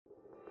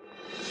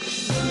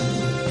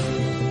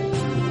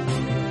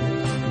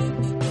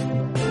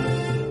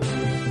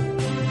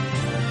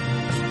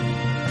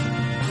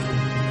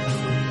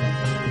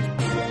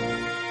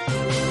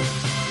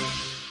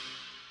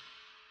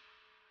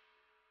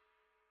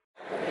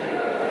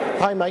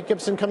Hi, Mike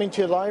Gibson coming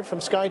to you live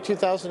from Sky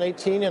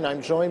 2018, and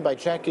I'm joined by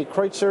Jackie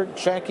Kreutzer.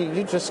 Jackie,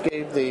 you just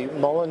gave the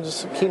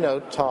Mullins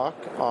keynote talk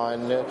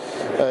on,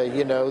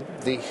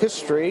 the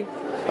history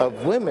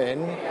of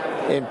women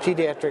in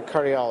pediatric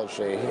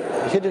cardiology.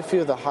 Hit a few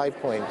of the high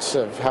points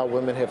of how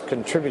women have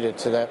contributed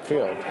to that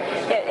field.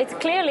 It's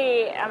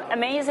clearly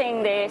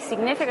amazing the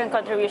significant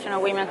contribution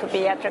of women to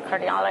pediatric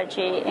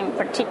cardiology. In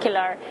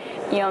particular,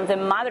 the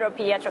mother of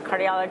pediatric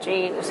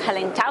cardiology was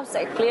Helen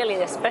Taussig. Clearly,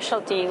 the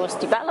specialty was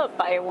developed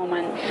by a woman.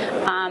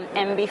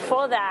 And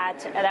before that,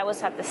 that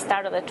was at the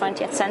start of the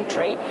 20th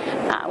century.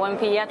 When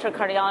pediatric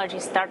cardiology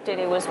started,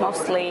 it was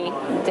mostly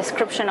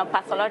description of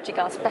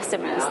pathological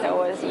specimens. There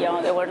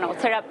were no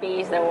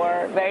therapies. There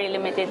were very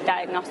limited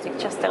diagnostic,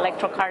 just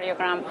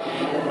electrocardiogram,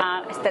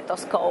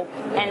 stethoscope.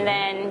 And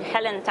then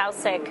Helen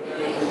Taussig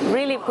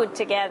really put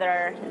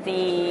together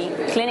the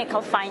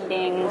clinical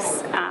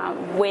findings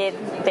with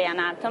the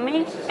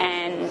anatomy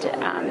and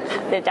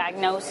the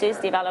diagnosis,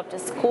 developed a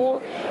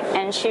school,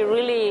 and she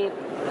really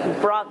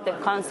brought the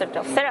concept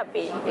of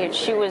therapy.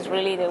 She was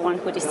really the one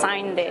who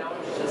designed the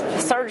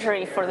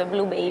surgery for the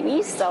blue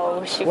babies.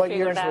 So she what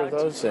figured years out.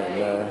 Were those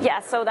in? Yeah,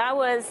 so that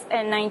was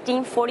in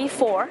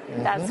 1944.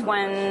 Mm-hmm. That's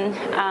when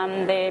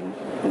the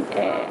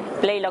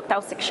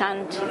Blalock-Taussig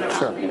shunt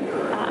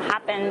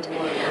happened.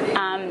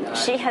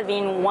 She had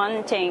been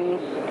wanting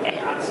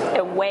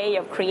a way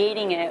of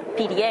creating a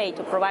PDA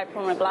to provide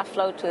pulmonary blood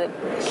flow to the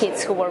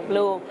kids who were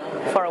blue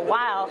for a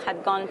while.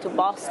 Had gone to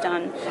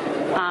Boston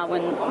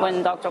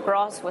when Dr.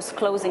 Gross was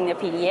closing the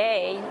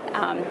PDA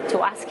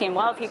to ask him,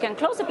 well, if you can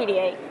close a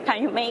PDA,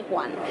 can you make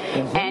one?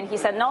 Mm-hmm. And he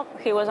said, nope,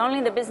 he was only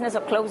in the business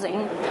of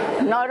closing,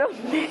 not of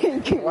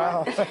making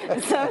wow.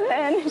 one. So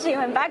then she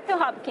went back to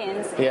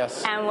Hopkins.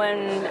 Yes. And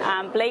when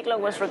Blalock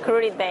was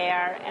recruited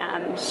there,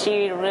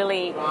 she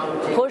really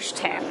pushed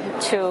him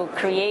to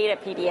create a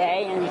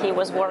PDA, and he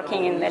was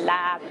working in the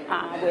lab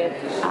with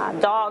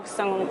dogs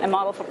on a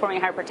model for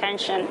pulmonary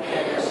hypertension,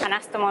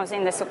 anastomos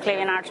in the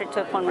subclavian artery to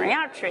the pulmonary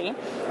artery,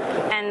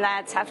 and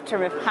that's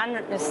after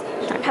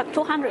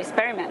 200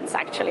 experiments,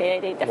 actually. They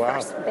did the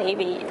first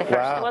baby. The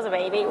first was a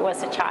baby, it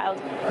was a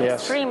child,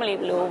 extremely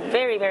blue,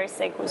 very, very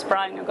sick, was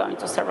probably not going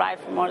to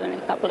survive for more than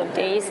a couple of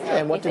days.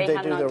 And what did they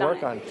do their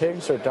work on?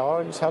 Pigs or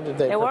dogs? How did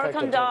they work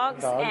on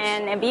dogs,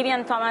 and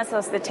Vivian Thomas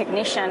was the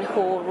technician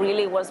who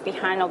really was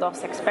behind all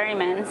those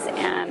experiments,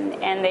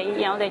 and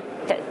they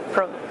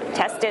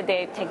tested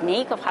the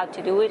technique of how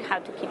to do it, how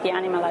to keep the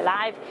animal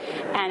alive,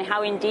 and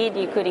how indeed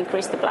you could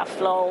increase the blood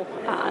flow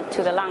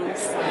to the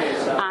lungs.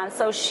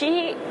 So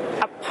she,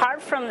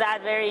 apart from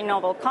that very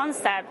novel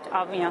concept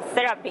of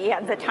therapy,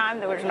 at the time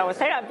there was no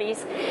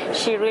therapies,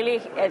 she really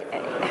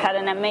had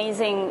an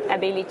amazing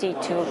ability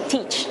to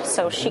teach.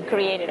 So she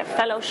created a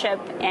fellowship,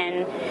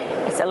 and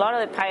it's a lot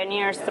of the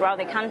pioneers throughout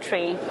the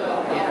country.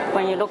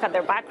 When you look at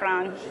their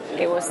background,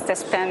 it was to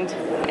spend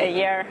a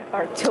year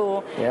or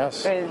two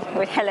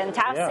with Helen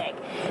Taussig.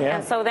 Yeah.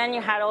 And so then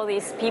you had all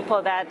these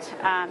people that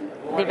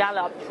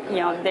developed,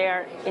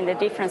 there in the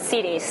different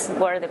cities,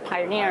 were the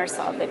pioneers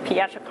of the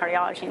pediatric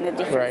cardiology in the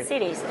different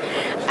cities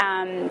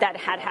that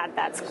had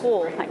that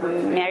school, like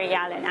Mary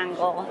Allen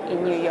Angle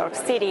in New York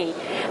City,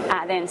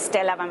 then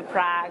Stella Van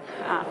Praag,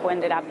 who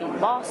ended up in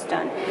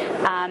Boston.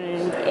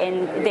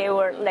 And there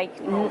were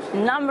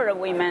number of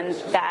women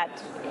that,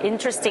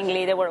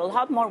 interestingly, there were a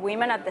lot more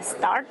women at the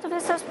start of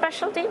this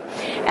subspecialty,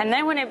 and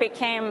then when it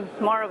became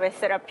more of a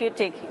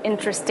therapeutic,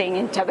 interesting,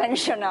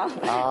 interventional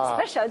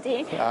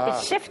specialty,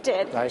 it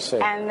shifted,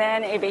 and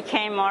then it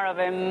became more of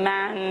a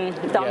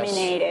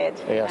man-dominated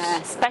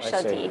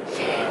specialty.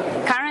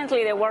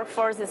 Currently, the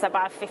workforce is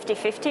about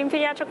 50-50 in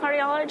pediatric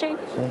cardiology,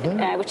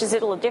 which is a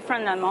little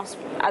different than most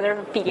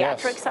other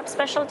pediatric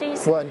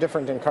subspecialties. Well, and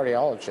different in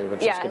cardiology,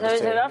 which is good to see.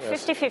 So it's about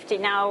 50-50.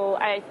 Now,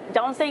 I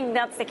don't think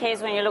that's the case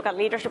when you look at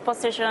leadership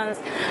positions,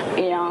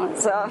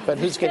 so... But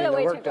who's getting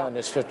the work done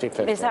is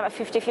 50-50. It's about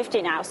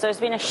 50-50 now. So it's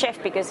been a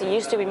shift because it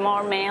used to be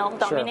more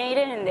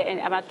male-dominated in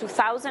about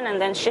 2000, and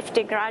then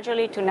shifted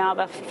gradually to now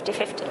about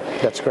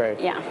 50-50. That's great.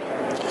 Yeah.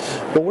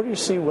 Well, where do you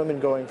see women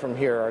going from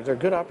here? Are there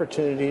good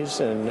opportunities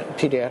in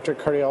pediatric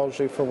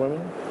cardiology for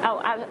women? Oh,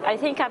 I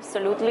think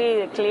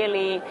absolutely.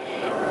 Clearly,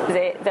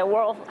 the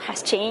world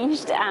has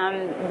changed.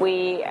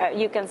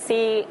 You can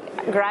see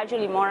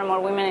gradually more and more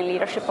women in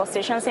leadership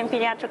positions in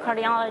pediatric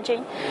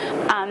cardiology.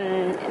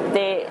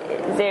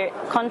 The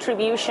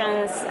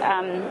contributions,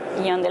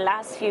 in the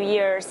last few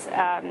years,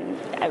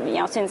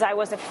 since I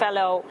was a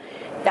fellow,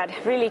 that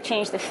really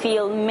changed the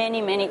field.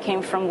 Many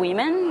came from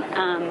women,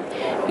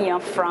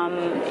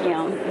 from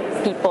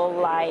people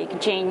like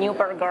Jane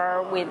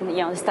Newberger with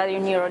study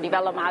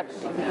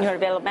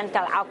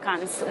neurodevelopmental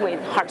outcomes with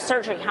heart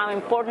surgery, how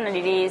important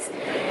it is,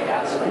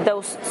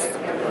 those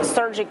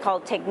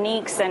surgical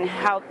techniques and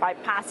how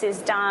bypass is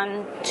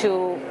done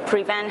to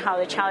prevent how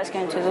the child is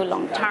going to do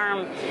long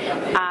term,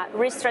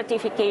 risk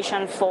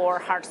stratification for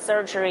heart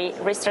surgery,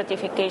 risk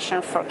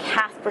stratification for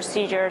cath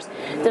procedures.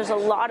 There's a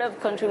lot of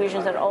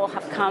contributions that all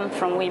have come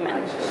from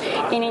women.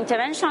 In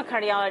interventional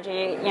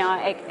cardiology,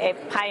 a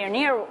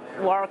pioneer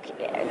work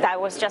that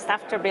was just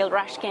after Bill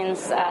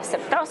Rushkin's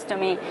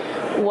septostomy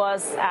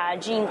was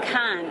Jean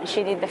Kahn.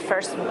 She did the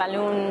first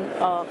balloon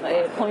of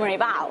a pulmonary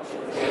valve,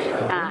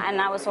 and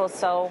that was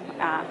also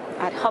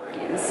at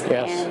Hopkins.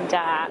 Yes.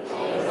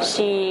 And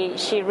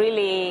she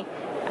really.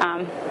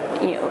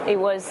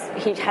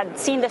 He had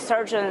seen the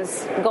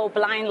surgeons go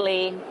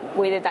blindly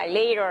with a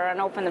dilator and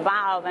open the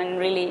valve, and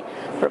really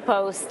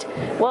proposed,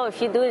 well,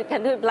 if you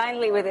can do it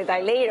blindly with a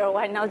dilator,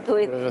 why not do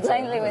it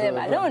blindly with a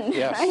balloon,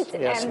 yes, right?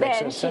 Yes, and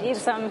then she did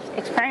some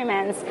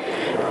experiments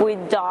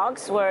with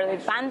dogs where they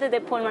banded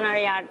the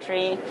pulmonary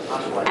artery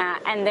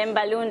and then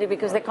ballooned it,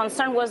 because the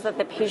concern was that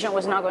the patient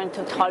was not going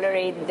to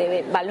tolerate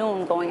the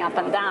balloon going up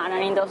and down.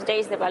 And in those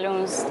days, the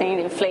balloons, they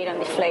inflate and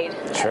deflate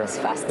as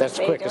fast That's as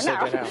they quick do as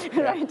now. they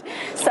get out. Right.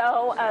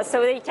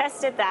 So they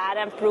tested that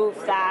and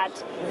proved that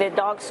the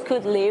dogs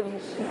could live,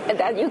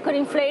 that you could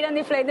inflate and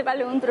deflate the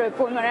balloon through a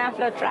pulmonary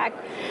flow tract.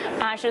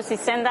 She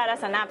sent that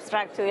as an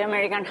abstract to the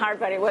American Heart,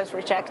 but it was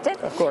rejected.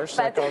 Of course,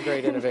 like all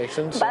great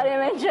innovations. But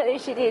eventually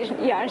she did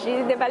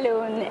the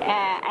balloon,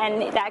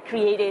 and that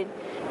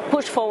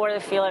pushed forward the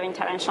field of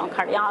interventional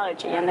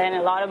cardiology. And then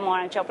a lot of more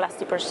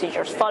angioplasty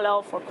procedures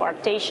follow for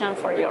coarctation,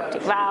 for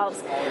aortic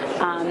valves,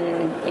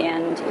 and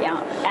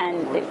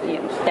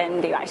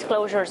then device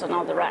closures and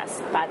all the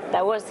rest. But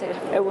that was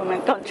a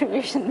woman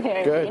contribution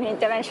there in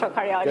interventional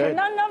cardiology.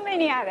 Not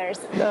many others.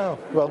 No,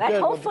 well, but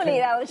good. Hopefully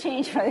that will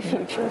change for the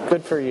future.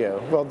 Good for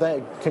you. Well,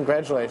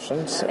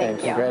 congratulations, and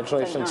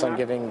congratulations on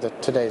giving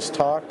today's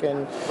talk,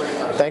 and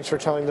thanks for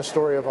telling the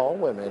story of all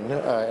women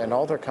and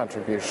all their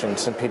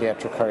contributions in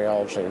pediatric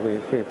cardiology.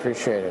 We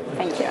appreciate it.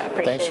 Thank you. I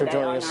appreciate it. Thanks for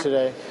joining us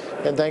today,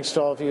 and thanks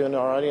to all of you in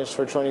our audience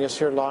for joining us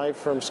here live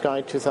from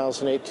SCAI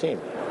 2018.